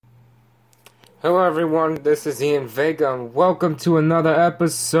Hello everyone, this is Ian Vega and welcome to another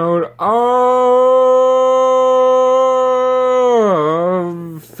episode of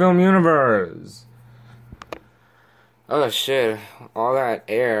Film Universe. Oh shit, all that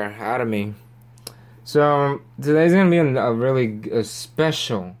air out of me. So, today's gonna be a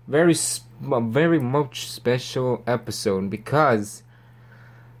special, very much special episode because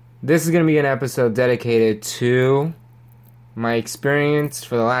this is gonna be an episode dedicated to my experience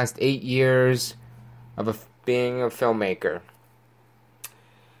for the last 8 years of being a filmmaker.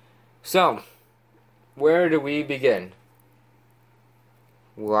 So, where do we begin?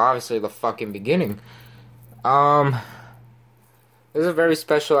 Well, obviously the fucking beginning. This is a very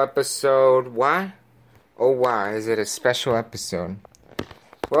special episode. Why? Oh, why is it a special episode?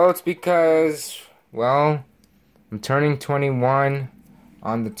 Well, it's because, I'm turning 21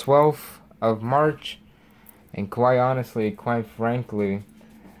 on the 12th of March. And quite frankly,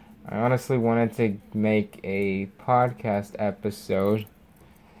 I honestly wanted to make a podcast episode.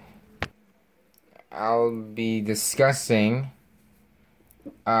 I'll be discussing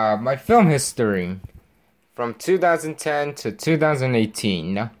my film history from 2010 to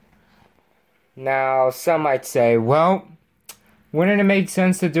 2018. Now, some might say, well, wouldn't it make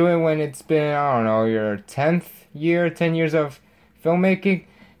sense to do it when it's been, your 10th year, 10 years of filmmaking?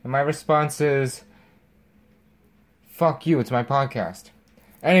 And my response is, fuck you, it's my podcast.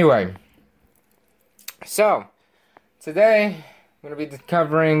 Anyway, so, today, I'm going to be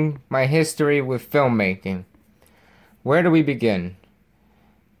covering my history with filmmaking. Where do we begin?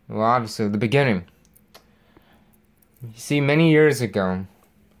 Well, obviously, the beginning. You see, many years ago,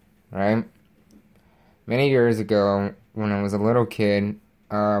 right? Many years ago, when I was a little kid,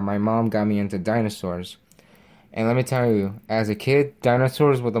 my mom got me into dinosaurs. And let me tell you, as a kid,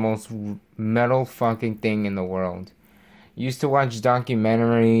 dinosaurs were the most metal fucking thing in the world. Used to watch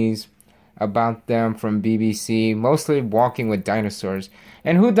documentaries about them from BBC, mostly Walking with Dinosaurs.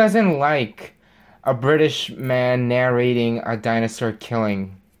 And who doesn't like a British man narrating a dinosaur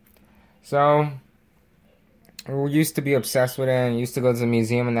killing? So, we used to be obsessed with it and used to go to the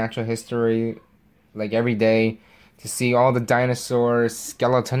Museum of Natural History like every day to see all the dinosaur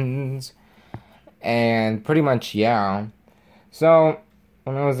skeletons. And pretty much, yeah. So,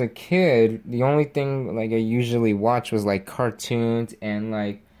 when I was a kid, the only thing I usually watch was cartoons and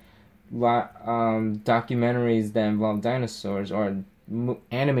documentaries that involve dinosaurs or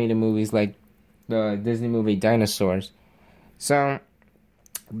animated movies like the Disney movie Dinosaurs. So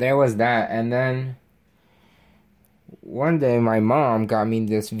there was that, and then one day my mom got me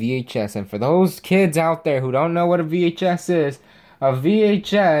this VHS, and for those kids out there who don't know what a VHS is, a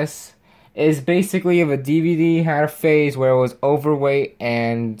VHS is basically if a DVD had a phase where it was overweight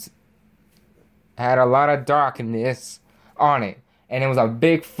and had a lot of darkness on it. And it was a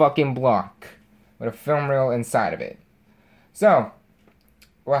big fucking block with a film reel inside of it. So,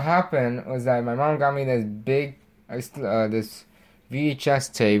 what happened was that my mom got me this this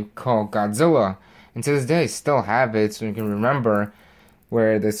VHS tape called Godzilla. And to this day, I still have it so you can remember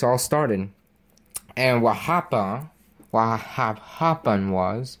where this all started. And what happened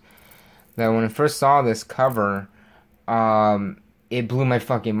was that when I first saw this cover, it blew my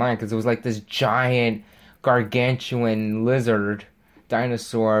fucking mind because it was like this giant, gargantuan lizard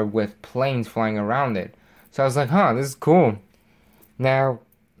dinosaur with planes flying around it. So I was like, this is cool. Now,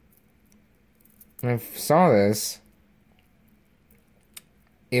 when I saw this,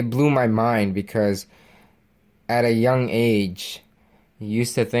 it blew my mind because at a young age, I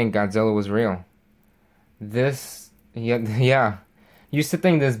used to think Godzilla was real. Used to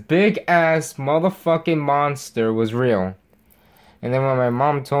think this big-ass motherfucking monster was real. And then when my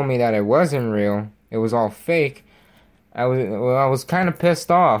mom told me that it wasn't real, it was all fake, I was kind of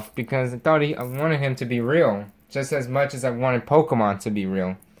pissed off because I wanted him to be real, just as much as I wanted Pokemon to be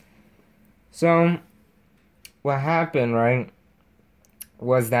real. So, what happened, right,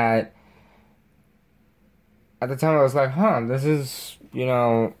 was that at the time I was like, this is,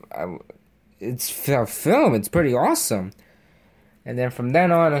 it's a film, it's pretty awesome. And then from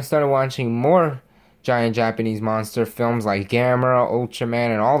then on, I started watching more giant Japanese monster films like Gamera, Ultraman,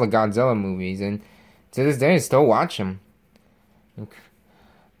 and all the Godzilla movies. And to this day, I still watch them.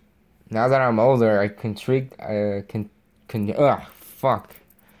 Now that I'm older, I critique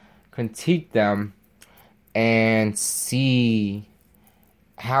them and see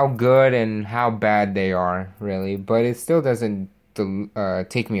how good and how bad they are, really. But it still doesn't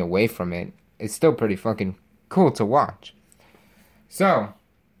take me away from it. It's still pretty fucking cool to watch. So,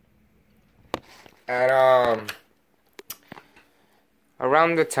 at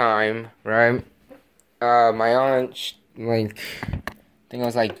around the time, right, my aunt think I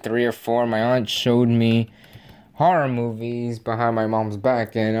was like 3 or 4. My aunt showed me horror movies behind my mom's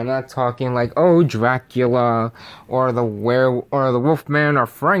back, and I'm not talking like, oh, Dracula or the Wolfman or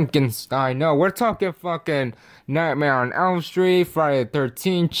Frankenstein. No, we're talking fucking Nightmare on Elm Street, Friday the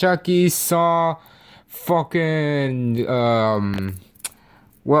 13th, Chucky, Saw, fucking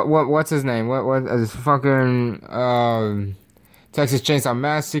what's his name? What fucking Texas Chainsaw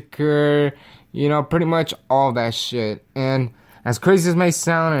Massacre. You know, pretty much all that shit. And as crazy as it may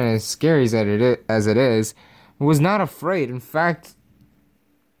sound, and as scary as it is, I was not afraid. In fact,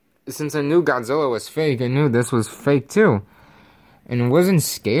 since I knew Godzilla was fake, I knew this was fake too. And wasn't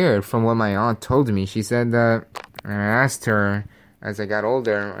scared from what my aunt told me. She said that, and I asked her, as I got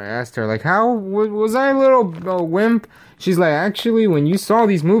older, I asked her, like, how, was I a little wimp? She's like, actually, when you saw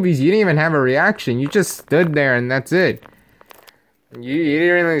these movies, you didn't even have a reaction. You just stood there and that's it. You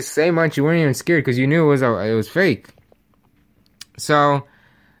didn't really say much. You weren't even scared because you knew it was fake. So,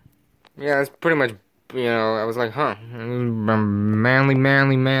 yeah, that's pretty much, I was like, huh. I'm a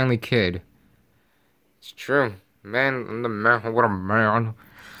manly kid. It's true. Man, I'm the man. What a man.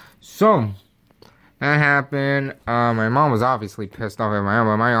 So, that happened. My mom was obviously pissed off at my aunt,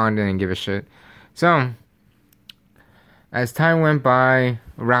 but my aunt didn't give a shit. So, as time went by,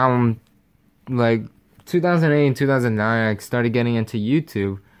 around, like, 2008 and 2009, I started getting into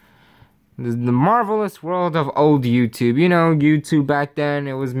YouTube. The marvelous world of old YouTube. You know, YouTube back then,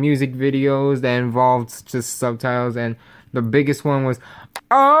 it was music videos that involved just subtitles, and the biggest one was,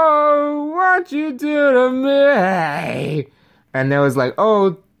 oh, what you do to me? And there was like,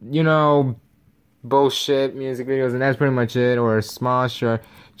 oh, bullshit music videos, and that's pretty much it. Or Smosh, or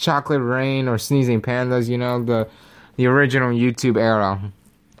Chocolate Rain, or Sneezing Pandas, the original YouTube era.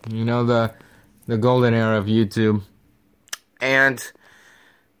 The golden era of YouTube. And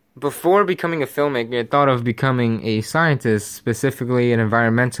before becoming a filmmaker, I thought of becoming a scientist, specifically an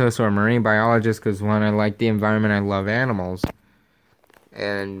environmentalist or a marine biologist, because when I like the environment, I love animals.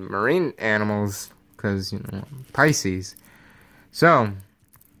 And marine animals, because, Pisces. So,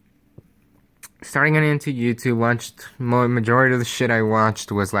 starting getting into YouTube, majority of the shit I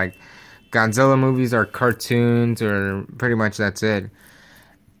watched was like Godzilla movies or cartoons, or pretty much that's it.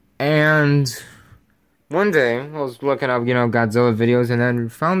 And one day, I was looking up, Godzilla videos, and then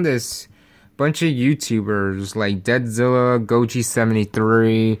found this bunch of YouTubers, like Deadzilla,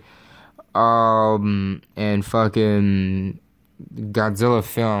 Goji73, and fucking Godzilla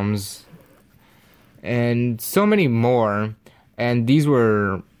Films, and so many more. And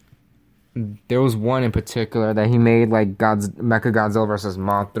there was one in particular that he made, like, Mechagodzilla versus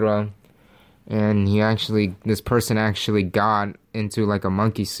Mothra. And this person actually got into, like, a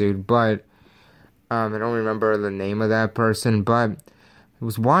monkey suit, but I don't remember the name of that person, but I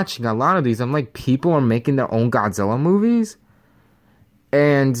was watching a lot of these. I'm like, people are making their own Godzilla movies?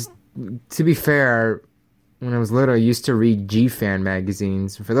 And to be fair, when I was little, I used to read G-Fan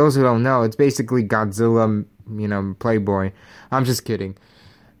magazines. For those who don't know, it's basically Godzilla, Playboy. I'm just kidding.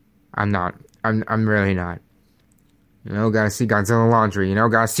 I'm not. I'm really not. Gotta see Godzilla laundry.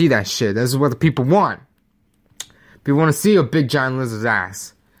 Gotta see that shit. This is what the people want. People want to see a big giant lizard's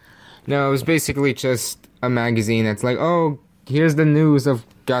ass. No, it was basically just a magazine that's like, oh, here's the news of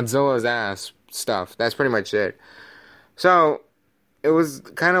Godzilla's ass stuff. That's pretty much it. So, it was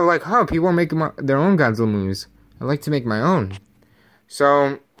kind of like, people are making their own Godzilla movies. I'd like to make my own.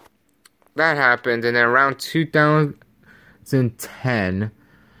 So, that happened, and then around 2010,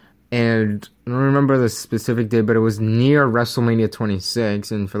 and I don't remember the specific day, but it was near WrestleMania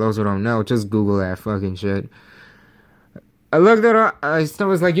 26, and for those who don't know, just Google that fucking shit. I looked at her, I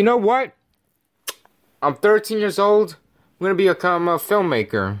was like, you know what? I'm 13 years old, I'm gonna become a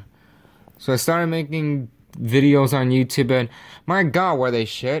filmmaker. So I started making videos on YouTube, and my god, were they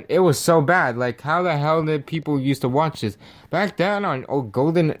shit. It was so bad. Like, how the hell did people used to watch this? Back then, on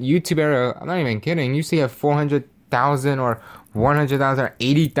golden YouTube era, I'm not even kidding, you used to have 400,000 or 100,000 or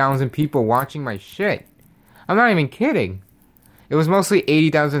 80,000 people watching my shit. I'm not even kidding. It was mostly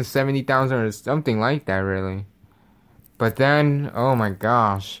 80,000, 70,000 or something like that, really. But then, oh my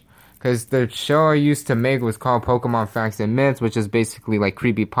gosh. Because the show I used to make was called Pokemon Facts and Myths, which is basically like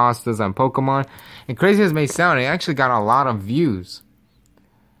creepypastas on Pokemon. And crazy as it may sound, it actually got a lot of views.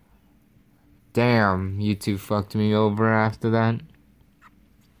 Damn, YouTube fucked me over after that.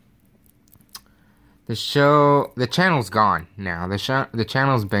 The channel's gone now. The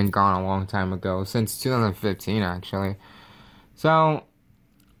channel's been gone a long time ago, since 2015 actually. So,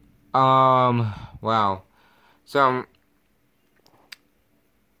 wow. So,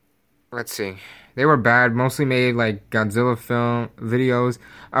 let's see. They were bad, mostly made like Godzilla film videos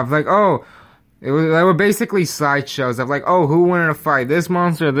of like, oh, They were basically slideshows of like, oh, who wanted to fight this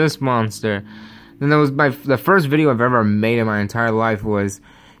monster, this monster. And that was the first video I've ever made in my entire life was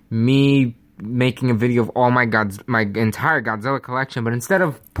me making a video of all my entire Godzilla collection, but instead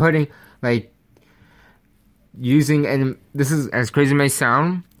of putting like using, and this is as crazy as it may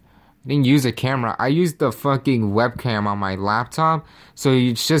sound, I didn't use a camera. I used the fucking webcam on my laptop, so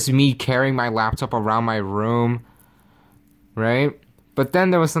it's just me carrying my laptop around my room, right? But then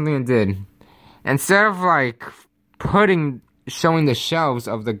there was something I did. Instead of like showing the shelves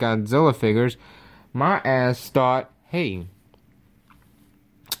of the Godzilla figures, my ass thought, hey,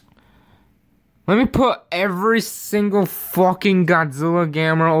 let me put every single fucking Godzilla,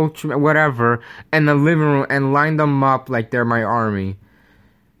 Gamera, Ultra, whatever, in the living room and line them up like they're my army.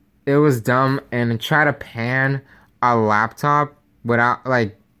 It was dumb, and try to pan a laptop without,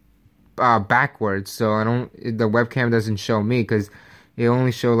 like, backwards, so the webcam doesn't show me, because it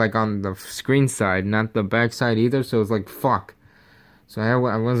only showed, like, on the screen side, not the back side either, so it was like, fuck. So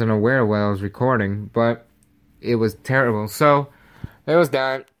I wasn't aware while I was recording, but it was terrible. So, it was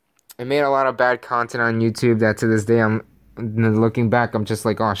that. I made a lot of bad content on YouTube that to this day, looking back, I'm just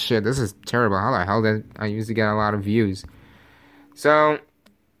like, oh shit, this is terrible. How the hell did I used to get a lot of views? So,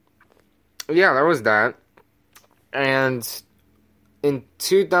 yeah, there was that. And in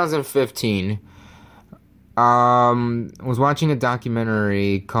 2015, I was watching a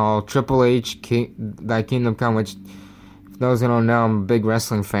documentary called Triple H Thy Kingdom Come, which, for those who don't know, I'm a big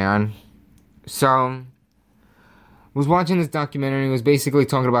wrestling fan. So, was watching this documentary. It was basically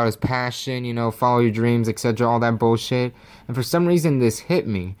talking about his passion, follow your dreams, etc., all that bullshit. And for some reason, this hit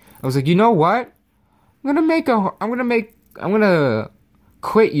me. I was like, you know what? I'm gonna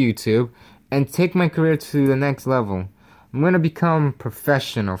quit YouTube and take my career to the next level. I'm gonna become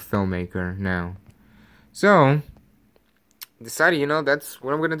professional filmmaker now. So, decided, that's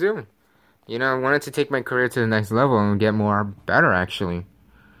what I'm gonna do. I wanted to take my career to the next level and get better, actually.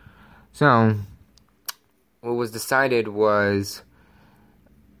 So, what was decided was,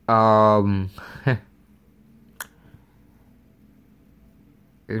 made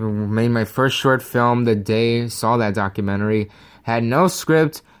my first short film the day I saw that documentary. Had no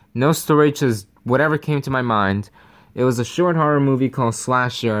script, no story, just whatever came to my mind. It was a short horror movie called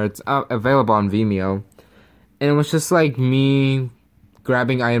Slasher. It's available on Vimeo. And it was just like me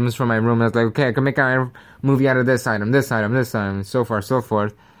grabbing items from my room. I was like, okay, I can make a movie out of this item, and so far, so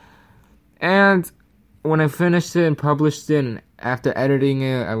forth. And when I finished it and published it, and after editing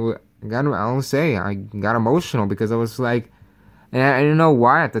it, I got emotional because I was like, and I didn't know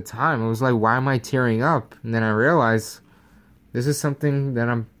why at the time. I was like, why am I tearing up? And then I realized this is something that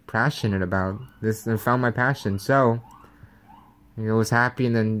I'm passionate about. I found my passion. So I was happy,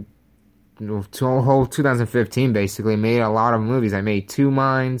 and then whole 2015 basically made a lot of movies. I made Two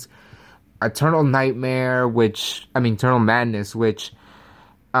Minds, Eternal Madness, which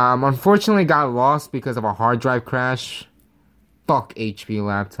unfortunately got lost because of a hard drive crash. Fuck HP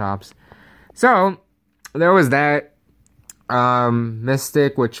laptops. So there was that.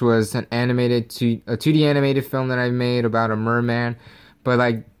 Mystic, which was a 2D animated film that I made about a merman, but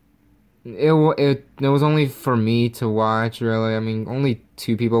like it was only for me to watch, really. I mean, only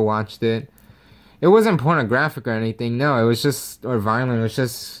 2 people watched it. It wasn't pornographic or anything, no. It was just, or violent. It was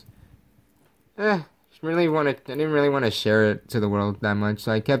just, I didn't really want to share it to the world that much,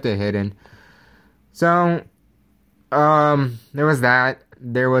 so I kept it hidden. So, there was that.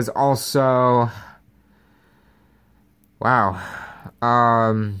 There was also, wow,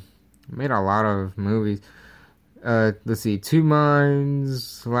 made a lot of movies. Let's see, Two Minds,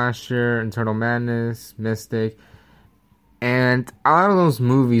 Slasher, Eternal Madness, Mystic. And a lot of those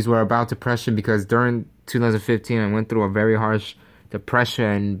movies were about depression because during 2015 I went through a very harsh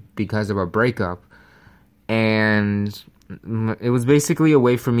depression because of a breakup. And it was basically a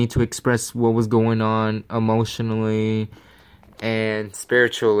way for me to express what was going on emotionally and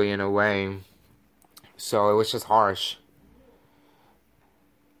spiritually in a way. So it was just harsh.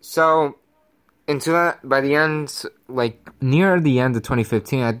 So, by the end, like, near the end of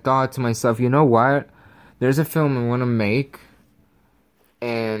 2015, I thought to myself, you know what? There's a film I want to make,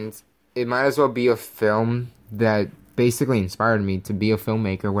 and it might as well be a film that basically inspired me to be a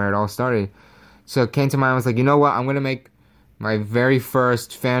filmmaker, where it all started. So it came to mind, I was like, you know what? I'm going to make my very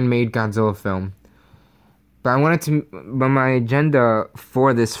first fan-made Godzilla film. But my agenda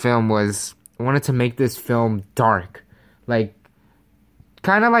for this film was, I wanted to make this film dark. Like,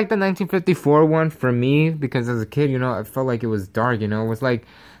 kind of like the 1954 one for me, because as a kid, I felt like it was dark, it was like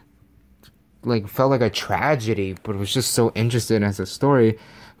felt like a tragedy, but it was just so interesting as a story.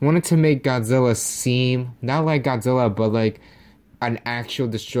 I wanted to make Godzilla seem, not like Godzilla, but like an actual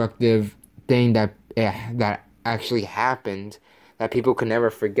destructive thing that actually happened that people could never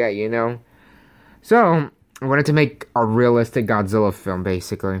forget, you know? So, I wanted to make a realistic Godzilla film,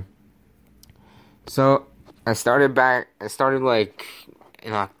 basically. So, I started like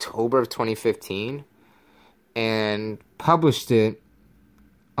in October of 2015 and published it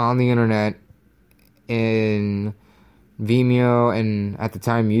on the internet in Vimeo and at the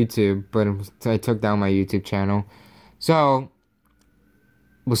time YouTube, but I took down my YouTube channel. So,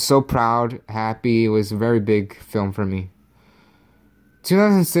 was so proud, happy. It was a very big film for me.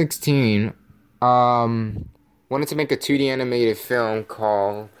 2016, wanted to make a 2D animated film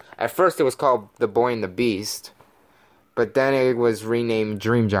called, at first it was called The Boy and the Beast, but then it was renamed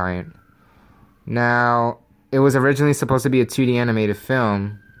Dream Giant. Now, it was originally supposed to be a 2D animated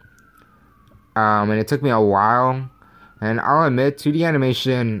film, and it took me a while, and I'll admit, 2D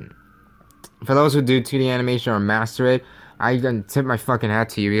animation, for those who do 2D animation or master it, I can tip my fucking hat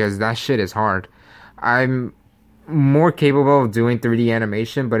to you, because that shit is hard. I'm more capable of doing 3D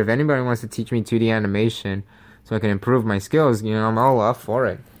animation, but if anybody wants to teach me 2D animation so I can improve my skills, you know, I'm all up for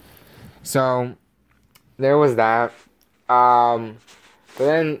it. So, there was that. But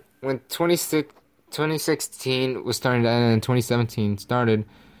then, when 2016 was starting to end and 2017 started,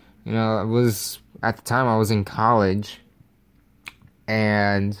 you know, at the time I was in college,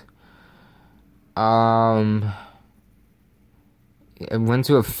 and, I went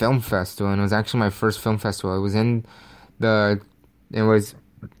to a film festival, and it was actually my first film festival. It was in the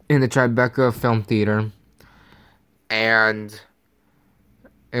Tribeca Film Theater, and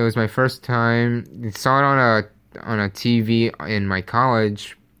it was my first time. I saw it on a TV in my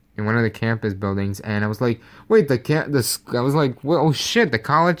college, in one of the campus buildings, and I was like, wait, I was like, well, oh shit, my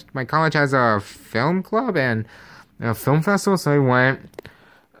college has a film club and a film festival, so I went.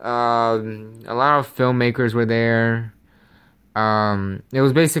 A lot of filmmakers were there. It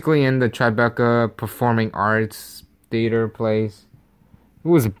was basically in the Tribeca Performing Arts Theater place. It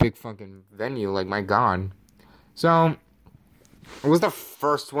was a big fucking venue, like, my god. So, it was the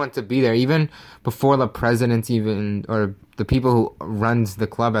first one to be there, even before the president or the people who runs the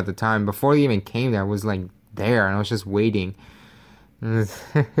club at the time, before they even came there, I was, like, there, and I was just waiting.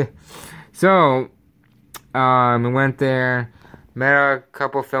 So, I went there, met a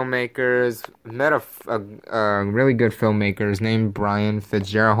couple filmmakers, met a really good filmmaker named Brian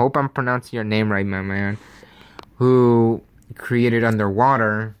Fitzgerald. Hope I'm pronouncing your name right, my man. Who created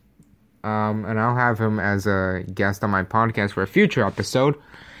Underwater. And I'll have him as a guest on my podcast for a future episode.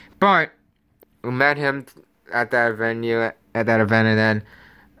 But we met him at that event, and then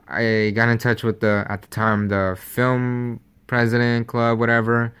I got in touch with at the time, the film president club,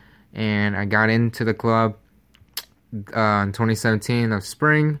 whatever, and I got into the club in 2017 of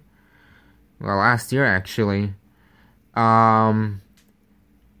spring. Well, last year actually. Felt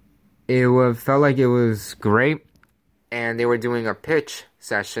like it was great, and they were doing a pitch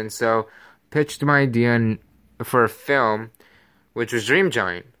session, so pitched my idea for a film, which was Dream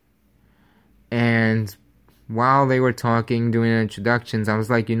Giant. And while they were talking, doing introductions, I was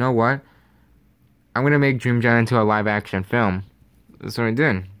like, you know what? I'm gonna make Dream Giant into a live action film. That's what I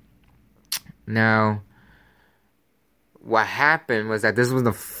did. Now, what happened was that this was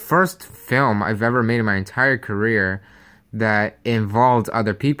the first film I've ever made in my entire career that involved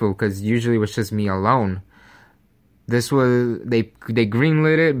other people, because usually it was just me alone. This was, they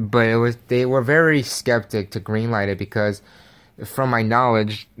greenlit it, but they were very skeptic to greenlight it, because from my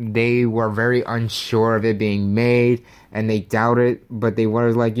knowledge, they were very unsure of it being made, and they doubted, but they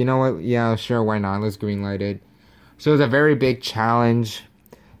were like, you know what, yeah, sure, why not, let's greenlight it. So it was a very big challenge,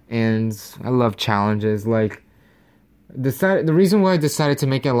 and I love challenges. Like, the reason why I decided to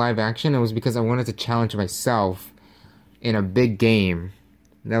make it live action, it was because I wanted to challenge myself in a big game.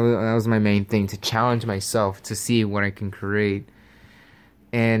 That was my main thing, to challenge myself to see what I can create.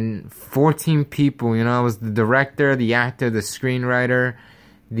 And 14 people, you know, I was the director, the actor, the screenwriter,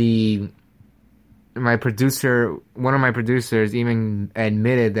 my producer. One of my producers even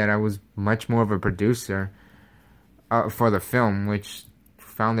admitted that I was much more of a producer for the film, which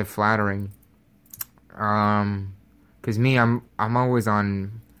found it flattering. Cause me, I'm always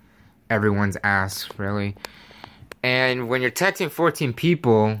on everyone's ass, really. And when you're texting 14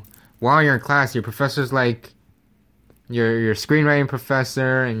 people while you're in class, your professor's like, your screenwriting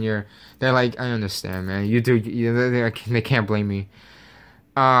professor, and they're like, I understand, man. They can't blame me.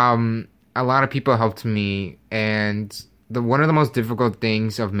 A lot of people helped me, and one of the most difficult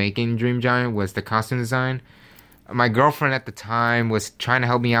things of making Dream Giant was the costume design. My girlfriend at the time was trying to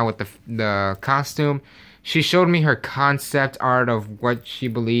help me out with the costume. She showed me her concept art of what she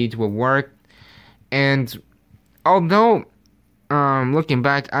believed would work, and although looking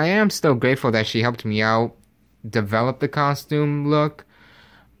back, I am still grateful that she helped me out develop the costume look.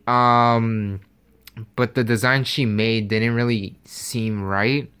 Um, but the design she made didn't really seem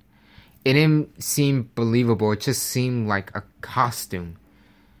right. It didn't seem believable. It just seemed like a costume.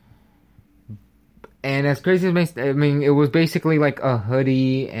 And as crazy as it makes, I mean, it was basically like a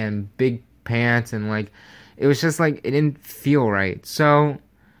hoodie and big pants, and like, it was just like, it didn't feel right. So,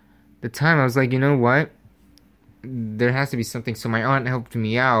 the time I was like, you know what? There has to be something. So my aunt helped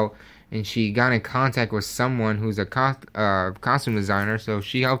me out, and she got in contact with someone who's a costume designer. So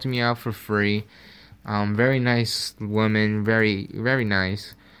she helped me out for free. Very nice woman, very very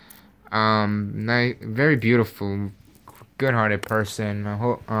nice. Very beautiful, good-hearted person. I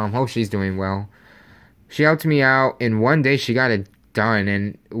hope she's doing well. She helped me out, and one day she got it done,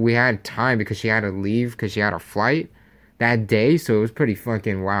 and we had time because she had to leave because she had a flight that day. So it was pretty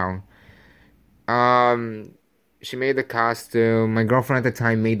fucking wow. She made the costume. My girlfriend at the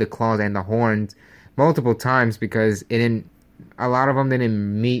time made the claws and the horns multiple times because it didn't. A lot of them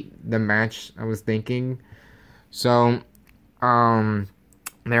didn't meet the match I was thinking. So, there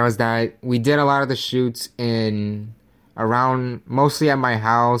was that. We did a lot of the shoots in around mostly at my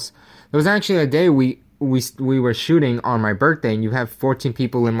house. There was actually a day we were shooting on my birthday, and you have 14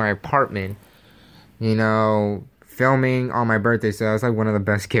 people in my apartment. You know, filming on my birthday. So that was like one of the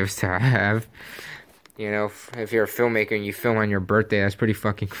best gifts to have. You know, if you're a filmmaker and you film on your birthday, that's pretty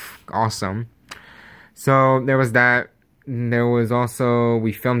fucking awesome. So there was that. There was also,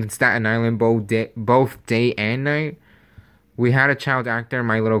 we filmed in Staten Island both day and night. We had a child actor,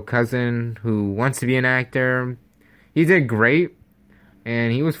 my little cousin, who wants to be an actor. He did great,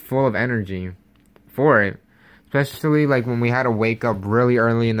 and he was full of energy for it. Especially like when we had to wake up really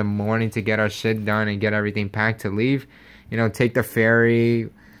early in the morning to get our shit done and get everything packed to leave. You know, take the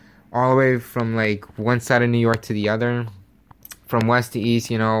ferry all the way from like one side of New York to the other, from west to east,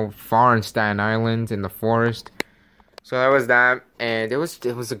 you know, far in Staten Island in the forest. So that was that, and it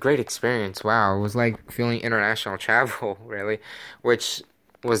was a great experience. Wow, it was like feeling international travel, really, which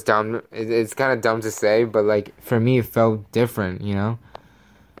was dumb. It's kind of dumb to say, but like for me, it felt different, you know.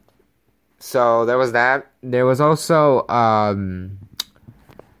 So there was that. There was also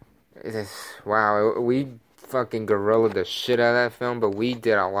wow, we fucking guerrilla the shit out of that film, but we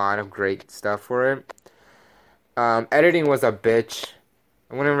did a lot of great stuff for it. Editing was a bitch.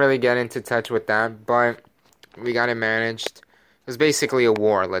 I wouldn't really get into touch with that, but we got it managed. It was basically a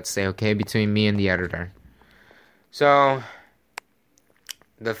war, let's say, okay, between me and the editor. So,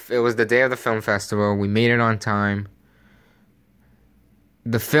 it was the day of the film festival. We made it on time.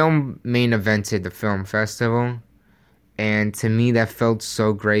 The film main evented the film festival. And to me, that felt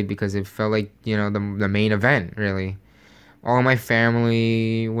so great because it felt like, you know, the main event, really. All my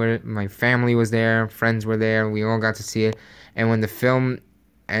family was there, friends were there, we all got to see it. And when the film,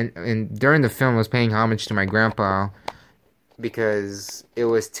 and during the film, I was paying homage to my grandpa because it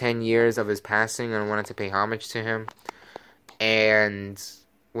was 10 years of his passing, and I wanted to pay homage to him. And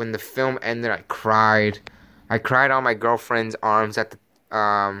when the film ended, I cried. I cried on my girlfriend's arms at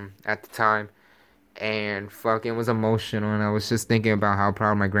the time. And fucking was emotional, and I was just thinking about how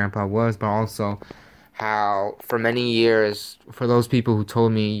proud my grandpa was, but also how for many years, for those people who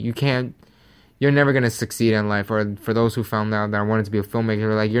told me you're never gonna succeed in life, or for those who found out that I wanted to be a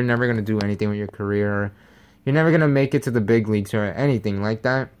filmmaker, like, you're never gonna do anything with your career, or you're never gonna make it to the big leagues or anything like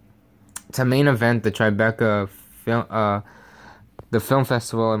that. To main event the Tribeca the film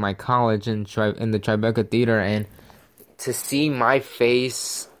festival in my college in the Tribeca Theater, and to see my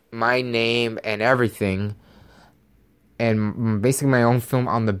face, my name, and everything, and basically my own film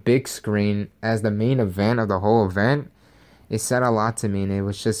on the big screen as the main event of the whole event, it said a lot to me, and it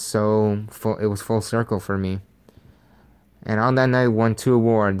was just so full. It was full circle for me. And on that night, won 2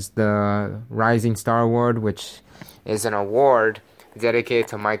 awards: the Rising Star Award, which is an award dedicated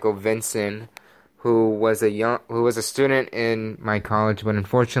to Michael Vincent, who was a student in my college, but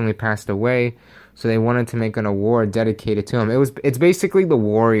unfortunately passed away. So they wanted to make an award dedicated to him. It's basically the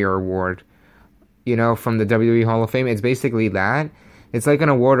Warrior Award, you know, from the WWE Hall of Fame. It's basically that. It's like an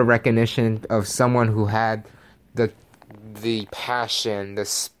award of recognition of someone who had the passion,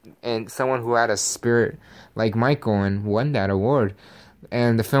 and someone who had a spirit like Michael, and won that award.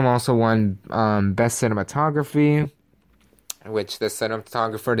 And the film also won Best Cinematography, which the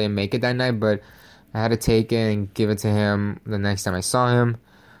cinematographer didn't make it that night, but I had to take it and give it to him the next time I saw him.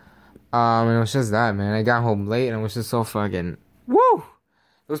 And it was just that, man. I got home late, and it was just so fucking woo!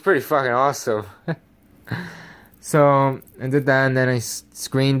 It was pretty fucking awesome. So I did that, and then I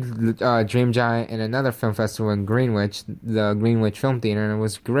screened Dream Giant in another film festival in Greenwich, the Greenwich Film Theater, and it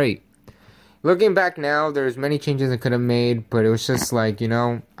was great. Looking back now, there's many changes I could have made, but it was just like,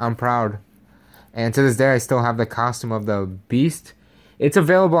 I'm proud. And to this day, I still have the costume of the Beast. It's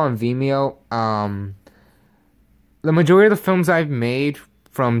available on Vimeo. The majority of the films I've made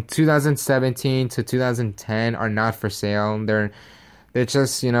from 2017 to 2010 are not for sale. They're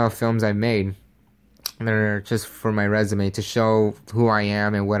just, films I've made. They're just for my resume to show who I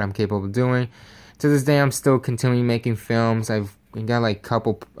am and what I'm capable of doing. To this day, I'm still continuing making films. I've got like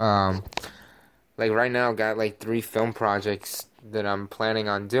couple, like right now, I've got like 3 film projects that I'm planning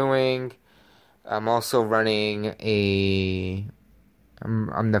on doing. I'm also running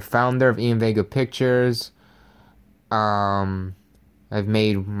I'm the founder of Ian Vega Pictures. I've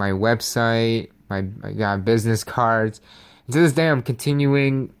made my website. I got business cards. And to this day, I'm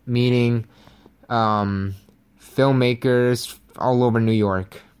continuing meeting filmmakers all over New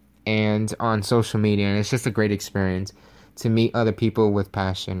York and on social media, and it's just a great experience to meet other people with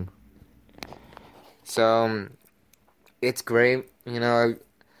passion. So it's great,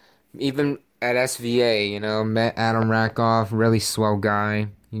 even at SVA, met Adam Rakoff, really swell guy,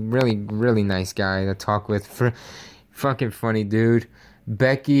 really, really nice guy to talk with, fucking funny dude.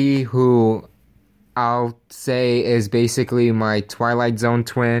 Becky, who I'll say is basically my Twilight Zone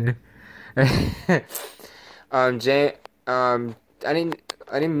twin. I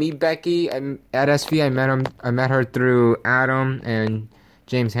didn't meet Becky at SVA. I met her through Adam and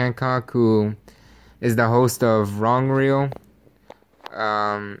James Hancock, who is the host of Wrong Reel.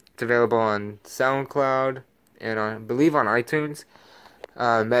 It's available on SoundCloud and I believe on iTunes.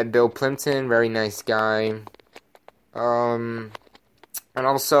 Met Bill Plimpton, very nice guy. And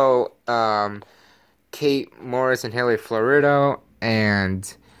also Kate Morris and Haley Florido,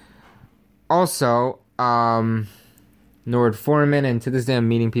 and also Nord Foreman, and to this day I'm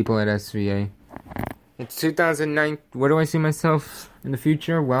meeting people at SVA. It's 2009. Where do I see myself in the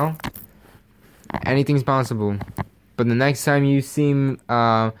future? Well, anything's possible. But the next time you see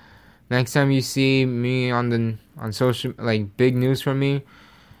me on social, like big news from me,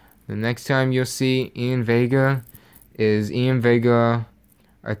 the next time you'll see Ian Vega is Ian Vega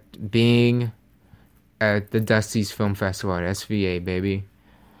being at the Dusty's Film Festival at SVA, baby.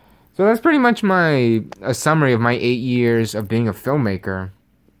 So that's pretty much a summary of my 8 years of being a filmmaker.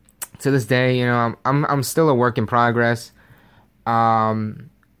 To this day, I'm still a work in progress.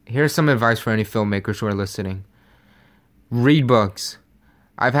 Here's some advice for any filmmakers who are listening. Read books.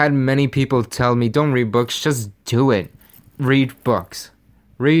 I've had many people tell me, don't read books, just do it. Read books.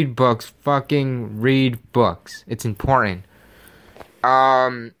 Read books. Fucking read books. It's important.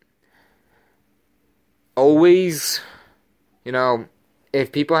 Always,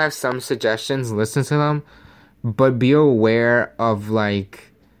 if people have some suggestions, listen to them. But be aware of,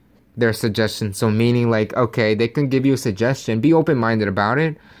 their suggestions. So meaning, okay, they can give you a suggestion. Be open-minded about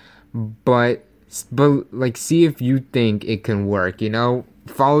it. But see if you think it can work,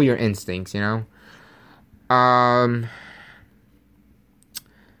 Follow your instincts,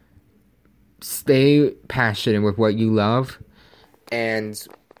 Stay passionate with what you love. And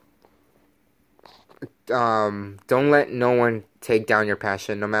don't let no one take down your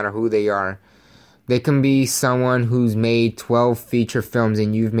passion, no matter who they are. They can be someone who's made 12 feature films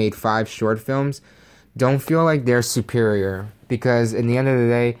and you've made 5 short films. Don't feel like they're superior, because in the end of the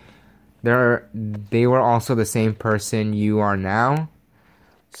day, they were also the same person you are now.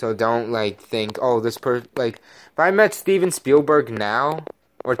 So don't think, if I met Steven Spielberg now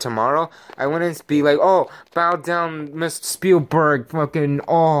or tomorrow, I wouldn't be like, oh, bow down, Mr. Spielberg, fucking,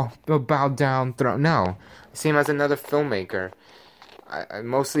 bow down, no. See him as another filmmaker. I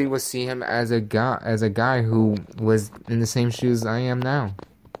mostly would see him as a guy who was in the same shoes I am now.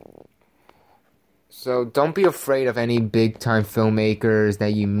 So don't be afraid of any big time filmmakers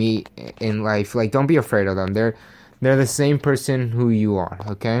that you meet in life. Don't be afraid of them. They're the same person who you are,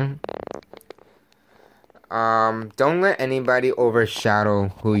 okay? Don't let anybody overshadow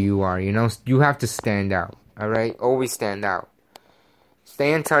who you are, You have to stand out, alright? Always stand out.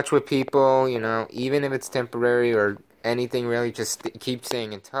 Stay in touch with people, even if it's temporary or anything really, just keep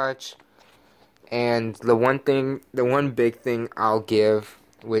staying in touch. And the one big thing I'll give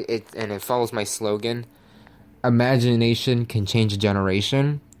with it, and it follows my slogan, imagination can change a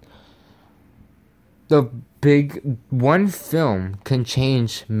generation. One film can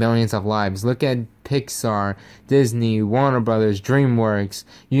change millions of lives. Look at Pixar, Disney, Warner Brothers, DreamWorks,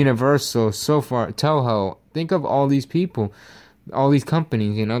 Universal, so far, Toho. Think of all these people, all these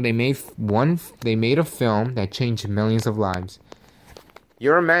companies, they made a film that changed millions of lives.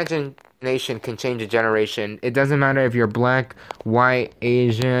 Your imagination can change a generation. It doesn't matter if you're black, white,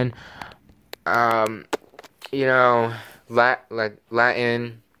 Asian, Latin,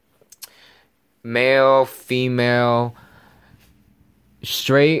 male, female,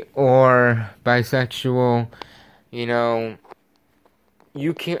 straight or bisexual, you know,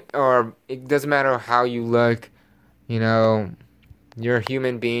 you can't, or it doesn't matter how you look, you know, you're a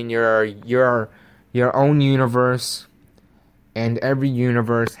human being, you're your own universe, and every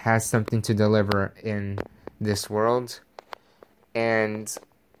universe has something to deliver in this world. And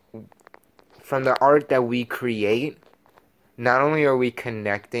from the art that we create, not only are we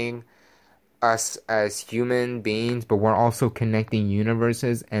connecting us as human beings, but we're also connecting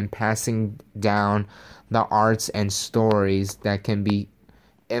universes and passing down the arts and stories that can be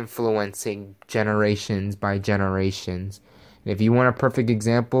influencing generations by generations. And if you want a perfect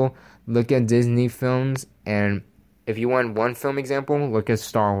example, look at Disney films, and if you want one film example, look at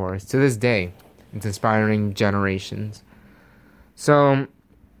Star Wars. To this day, it's inspiring generations. So,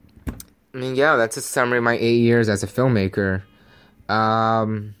 I mean, yeah, that's a summary of my 8 years as a filmmaker.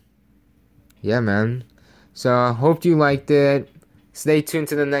 Yeah, man. So, I hope you liked it. Stay tuned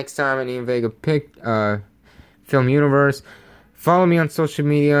to the next time at Ian Vega Film Universe. Follow me on social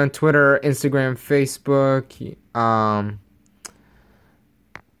media, on Twitter, Instagram, Facebook.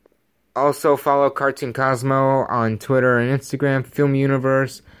 Also follow Cartoon Cosmo on Twitter and Instagram, Film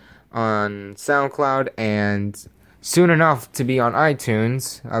Universe on SoundCloud, and soon enough to be on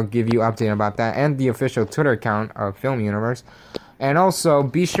iTunes. I'll give you an update about that, and the official Twitter account of Film Universe. And also,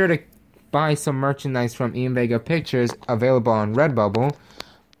 be sure to buy some merchandise from Ian Vega Pictures, available on Redbubble.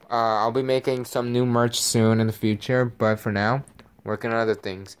 I'll be making some new merch soon in the future, but for now, working on other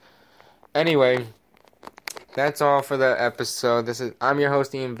things. Anyway, that's all for the episode. I'm your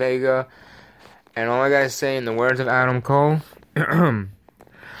host, Ian Vega, and all I gotta say, in the words of Adam Cole, Ian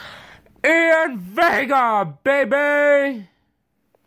Vega, baby!